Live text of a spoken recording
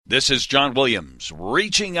This is John Williams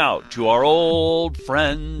reaching out to our old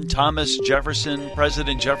friend Thomas Jefferson.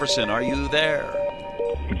 President Jefferson, are you there?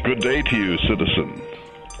 Good day to you, citizen.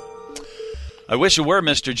 I wish it were,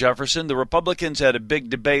 Mr. Jefferson. The Republicans had a big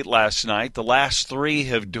debate last night. The last three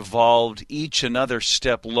have devolved each another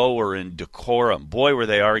step lower in decorum. Boy, were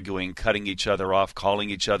they arguing, cutting each other off, calling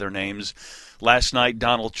each other names. Last night,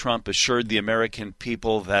 Donald Trump assured the American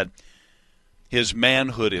people that his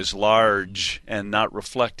manhood is large and not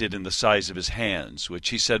reflected in the size of his hands, which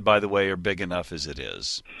he said, by the way, are big enough as it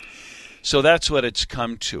is. So that's what it's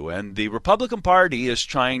come to. And the Republican Party is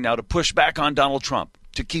trying now to push back on Donald Trump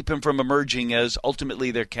to keep him from emerging as ultimately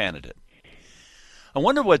their candidate. I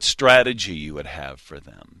wonder what strategy you would have for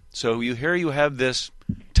them. So you have this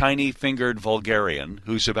tiny-fingered vulgarian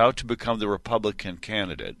who's about to become the Republican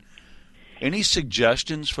candidate. Any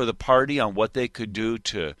suggestions for the party on what they could do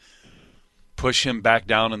to push him back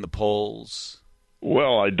down in the polls?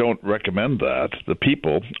 Well, I don't recommend that. The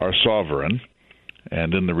people are sovereign,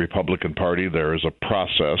 and in the Republican Party there is a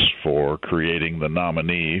process for creating the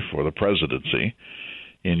nominee for the presidency.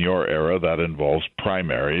 In your era, that involves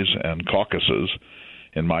primaries and caucuses.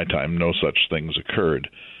 In my time, no such things occurred.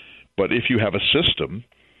 But if you have a system,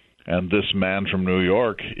 and this man from New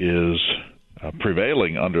York is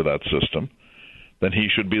prevailing under that system, then he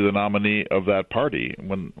should be the nominee of that party.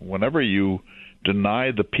 Whenever you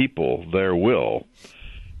deny the people their will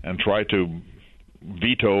and try to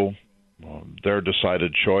veto their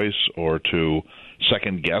decided choice or to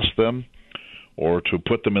second-guess them or to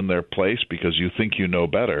put them in their place because you think you know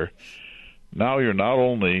better, now you're not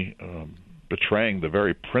only betraying the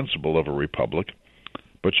very principle of a republic,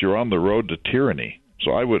 but you're on the road to tyranny.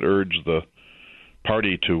 So I would urge the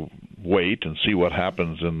party to wait and see what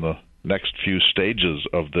happens in the next few stages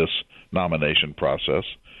of this nomination process,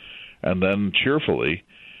 and then cheerfully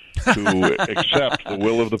to accept the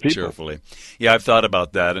will of the people. Cheerfully. Yeah, I've thought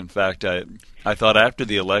about that. In fact, I thought after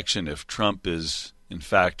the election, if Trump is, in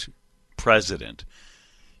fact, president,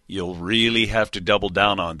 you'll really have to double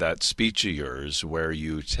down on that speech of yours where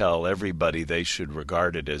you tell everybody they should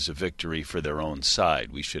regard it as a victory for their own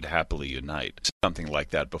side. We should happily unite. Something like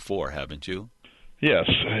that before, haven't you? Yes.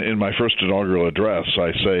 In my first inaugural address,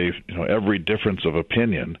 I say, every difference of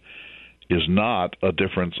opinion is not a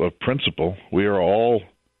difference of principle. We are all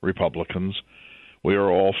Republicans. We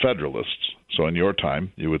are all Federalists. So in your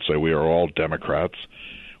time, you would say we are all Democrats.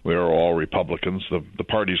 We are all Republicans. The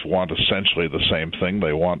parties want essentially the same thing.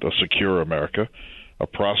 They want a secure America, a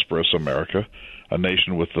prosperous America, a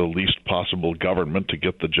nation with the least possible government to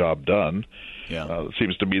get the job done. Yeah. It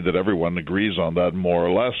seems to me that everyone agrees on that more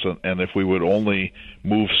or less, and if we would only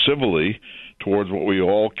move civilly towards what we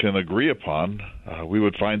all can agree upon, we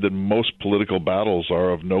would find that most political battles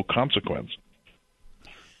are of no consequence.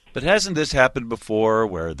 But hasn't this happened before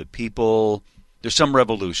where the people, there's some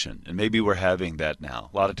revolution, and maybe we're having that now.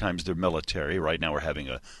 A lot of times they're military. Right now we're having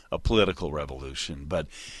a political revolution. But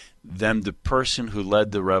then the person who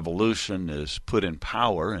led the revolution is put in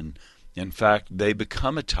power, and in fact, they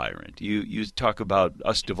become a tyrant. You talk about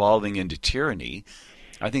us devolving into tyranny.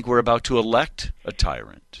 I think we're about to elect a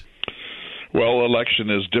tyrant. Well, election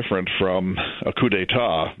is different from a coup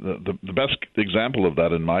d'etat. The best example of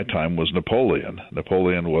that in my time was Napoleon.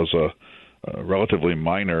 Napoleon was a relatively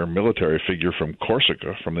minor military figure from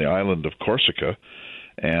Corsica, from the island of Corsica,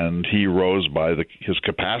 and he rose by his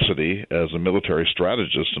capacity as a military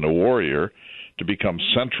strategist and a warrior to become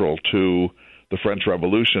central to the French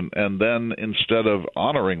Revolution, and then instead of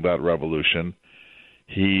honoring that revolution,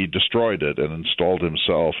 he destroyed it and installed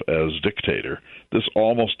himself as dictator. This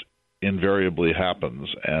almost invariably happens,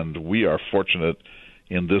 and we are fortunate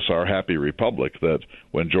in this our happy republic that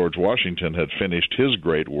when George Washington had finished his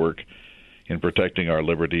great work in protecting our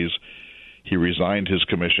liberties, he resigned his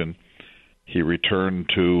commission, he returned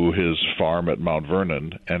to his farm at Mount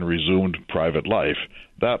Vernon and resumed private life.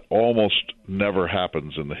 That almost never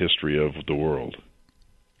happens in the history of the world.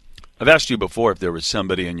 I've asked you before if there was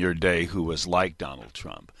somebody in your day who was like Donald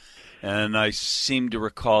Trump. And I seem to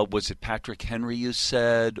recall, was it Patrick Henry you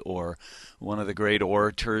said, or one of the great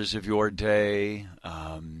orators of your day?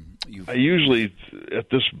 I usually, at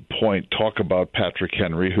this point, talk about Patrick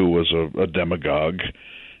Henry, who was a demagogue.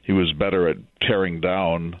 He was better at tearing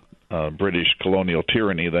down British colonial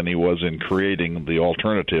tyranny than he was in creating the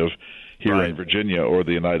alternative here in Virginia or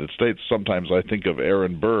the United States. Sometimes I think of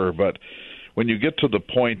Aaron Burr, but when you get to the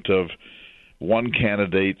point of one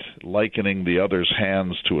candidate likening the other's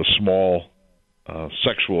hands to a small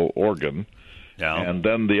sexual organ, and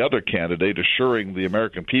then the other candidate assuring the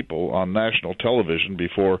American people on national television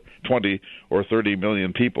before 20 or 30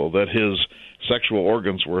 million people that his sexual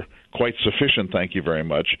organs were quite sufficient, thank you very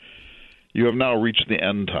much. You have now reached the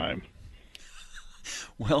end time.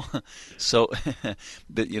 Well, so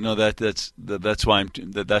that's why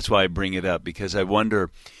I bring it up, because I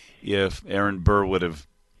wonder if Aaron Burr would have,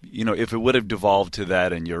 if it would have devolved to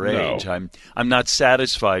that in your age. No. I'm not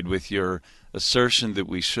satisfied with your assertion that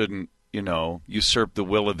we shouldn't, usurp the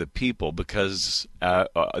will of the people, because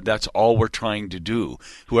that's all we're trying to do.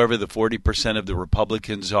 Whoever the 40% of the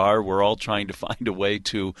Republicans are, we're all trying to find a way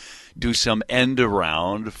to do some end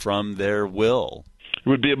around from their will. It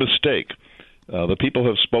would be a mistake. The people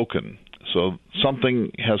have spoken. So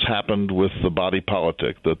something has happened with the body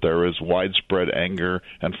politic, that there is widespread anger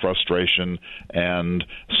and frustration and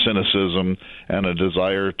cynicism and a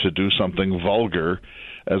desire to do something vulgar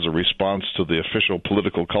as a response to the official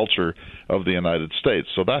political culture of the United States.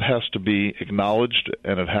 So that has to be acknowledged,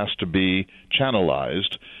 and it has to be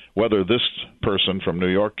channelized. Whether this person from New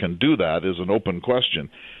York can do that is an open question.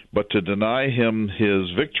 But to deny him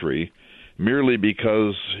his victory merely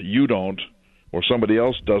because you don't, or somebody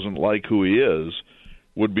else doesn't like who he is,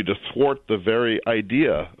 would be to thwart the very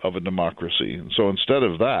idea of a democracy. And so instead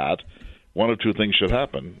of that, one of two things should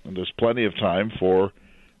happen. And there's plenty of time for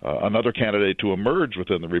another candidate to emerge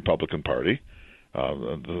within the Republican Party.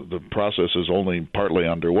 The process is only partly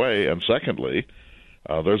underway. And secondly,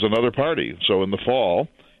 there's another party. So in the fall,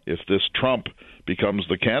 if this Trump becomes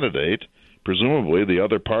the candidate, presumably the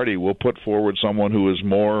other party will put forward someone who is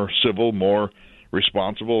more civil, more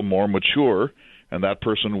responsible, more mature, and that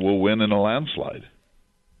person will win in a landslide.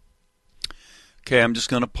 Okay, I'm just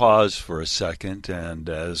going to pause for a second, and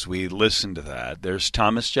as we listen to that, there's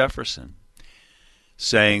Thomas Jefferson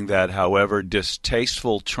saying that however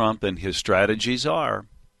distasteful Trump and his strategies are,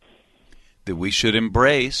 that we should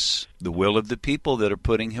embrace the will of the people that are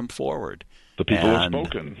putting him forward. The people have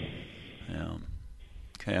spoken. Yeah.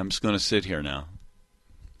 Okay, I'm just going to sit here now.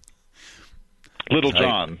 Little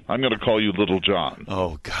John. I'm going to call you Little John.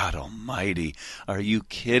 Oh, God almighty. Are you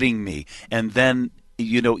kidding me? And then,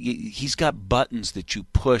 he's got buttons that you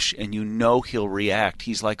push and he'll react.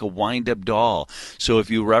 He's like a wind-up doll. So if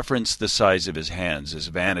you reference the size of his hands, as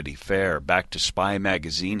Vanity Fair, Back to Spy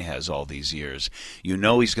magazine has all these years,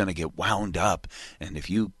 he's going to get wound up. And if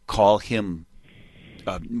you call him,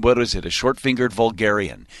 a short-fingered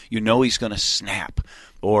vulgarian, he's going to snap.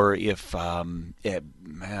 Or if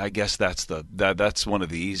I guess that's one of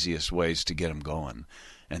the easiest ways to get him going,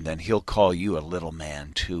 and then he'll call you a little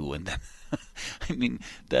man too, and then I mean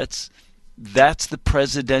that's the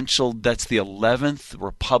 11th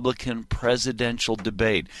Republican presidential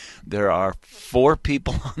debate. There are 4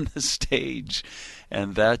 people on the stage,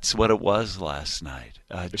 and that's what it was last night.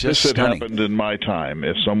 If just this had stunning. happened in my time,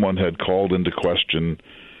 if someone had called into question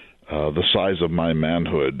the size of my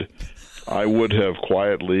manhood, I would have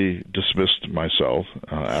quietly dismissed myself,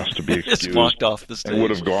 asked to be excused, just walked off the stage, and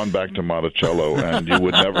would have gone back to Monticello, and you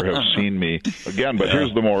would never have seen me again. But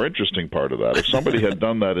here's the more interesting part of that. If somebody had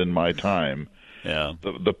done that in my time,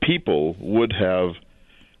 the people would have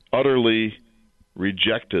utterly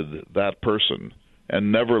rejected that person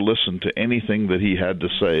and never listened to anything that he had to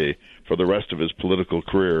say for the rest of his political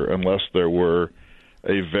career unless there were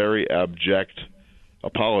a very abject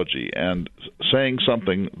apology. And saying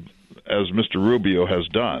something as Mr. Rubio has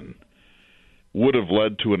done, would have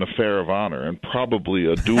led to an affair of honor and probably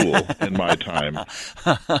a duel in my time.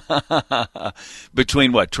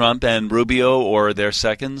 Between what, Trump and Rubio or their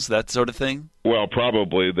seconds, that sort of thing? Well,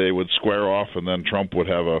 probably they would square off, and then Trump would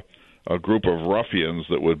have a group of ruffians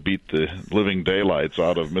that would beat the living daylights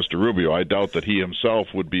out of Mr. Rubio. I doubt that he himself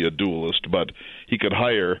would be a duelist, but he could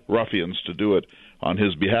hire ruffians to do it on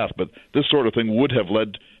his behalf. But this sort of thing would have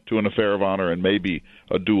led to an affair of honor and maybe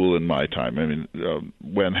a duel in my time. I mean,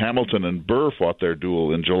 when Hamilton and Burr fought their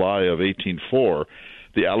duel in July of 1804,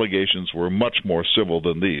 the allegations were much more civil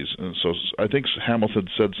than these. And so I think Hamilton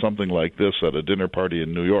said something like this at a dinner party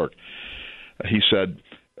in New York. He said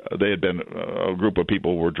they had been, a group of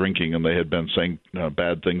people were drinking and they had been saying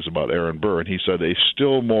bad things about Aaron Burr, and he said a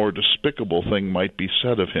still more despicable thing might be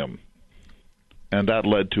said of him. And that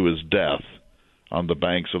led to his death on the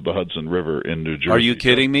banks of the Hudson River in New Jersey. Are you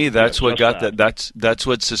kidding me? That's what got that. That's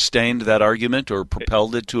what sustained that argument or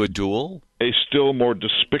propelled it to a duel? A still more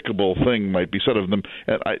despicable thing might be said of them.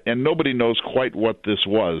 And nobody knows quite what this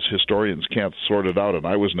was. Historians can't sort it out, and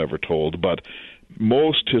I was never told. But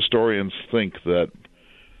most historians think that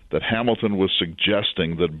Hamilton was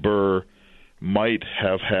suggesting that Burr might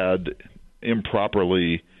have had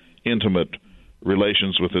improperly intimate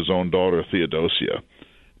relations with his own daughter, Theodosia.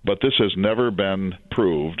 But this has never been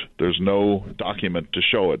proved. There's no document to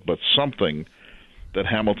show it, but something that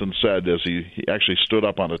Hamilton said as he actually stood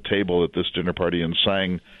up on a table at this dinner party and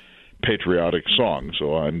sang patriotic songs.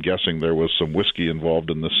 So I'm guessing there was some whiskey involved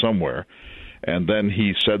in this somewhere. And then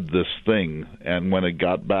he said this thing, and when it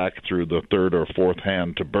got back through the third or fourth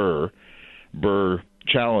hand to Burr, Burr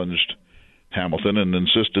challenged Hamilton and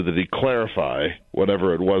insisted that he clarify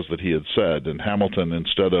whatever it was that he had said. And Hamilton,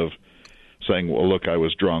 instead of saying, well, look, I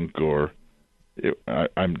was drunk, or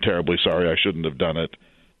I'm terribly sorry, I shouldn't have done it,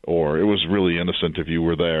 or it was really innocent if you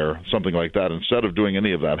were there, something like that, instead of doing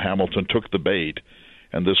any of that, Hamilton took the bait,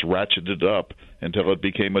 and this ratcheted up until it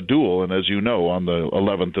became a duel. And as you know, on the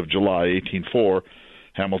 11th of July, 1804,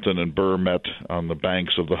 Hamilton and Burr met on the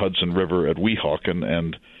banks of the Hudson River at Weehawken,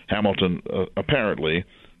 and Hamilton apparently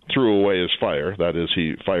threw away his fire. That is,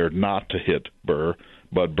 he fired not to hit Burr,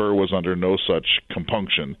 but Burr was under no such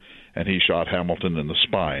compunction, and he shot Hamilton in the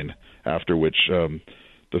spine, after which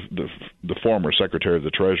the former Secretary of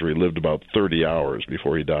the Treasury lived about 30 hours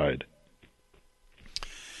before he died.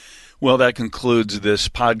 Well, that concludes this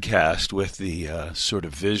podcast with the sort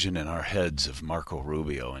of vision in our heads of Marco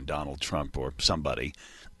Rubio and Donald Trump or somebody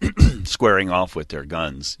squaring off with their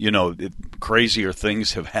guns. You know, crazier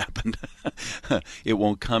things have happened. It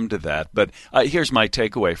won't come to that. But here's my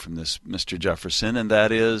takeaway from this, Mr. Jefferson, and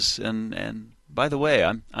that is, and by the way,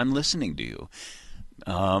 I'm listening to you.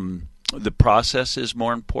 The process is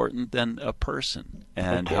more important than a person.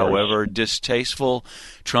 And however distasteful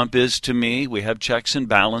Trump is to me, we have checks and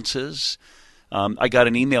balances. I got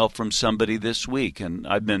an email from somebody this week, and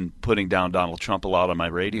I've been putting down Donald Trump a lot on my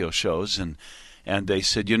radio shows, and they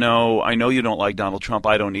said, you know, I know you don't like Donald Trump,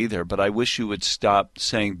 I don't either, but I wish you would stop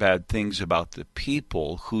saying bad things about the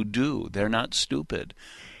people who do. They're not stupid.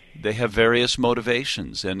 They have various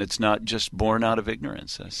motivations, and it's not just born out of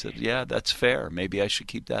ignorance. I said, yeah, that's fair. Maybe I should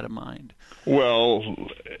keep that in mind. Well,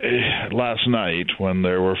 last night when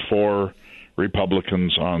there were 4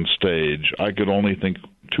 Republicans on stage, I could only think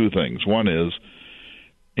two things. One is,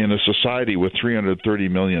 in a society with 330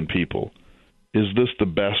 million people, is this the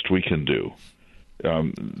best we can do?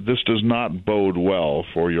 This does not bode well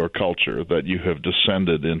for your culture, that you have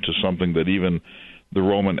descended into something that even the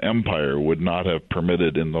Roman Empire would not have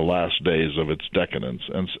permitted in the last days of its decadence.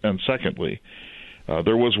 And secondly,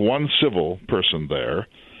 there was one civil person there,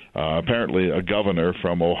 apparently a governor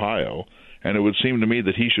from Ohio, and it would seem to me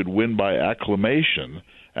that he should win by acclamation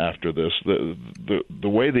after this. The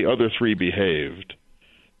way the other 3 behaved,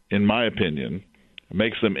 in my opinion,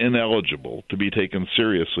 makes them ineligible to be taken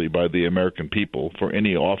seriously by the American people for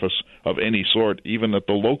any office of any sort, even at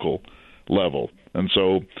the local level. And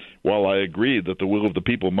so, while I agree that the will of the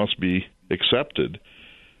people must be accepted,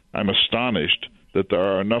 I'm astonished that there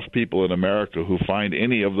are enough people in America who find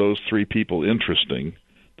any of those 3 people interesting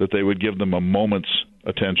that they would give them a moment's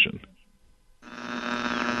attention.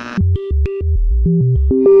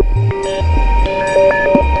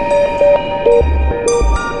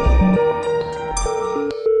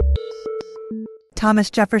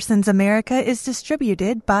 Thomas Jefferson's America is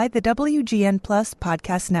distributed by the WGN Plus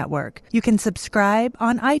Podcast Network. You can subscribe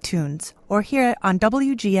on iTunes or hear it on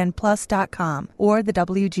WGNplus.com or the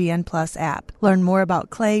WGN Plus app. Learn more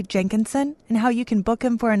about Clay Jenkinson and how you can book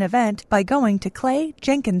him for an event by going to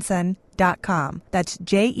clayjenkinson.com. That's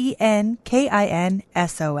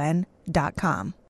Jenkinson.com.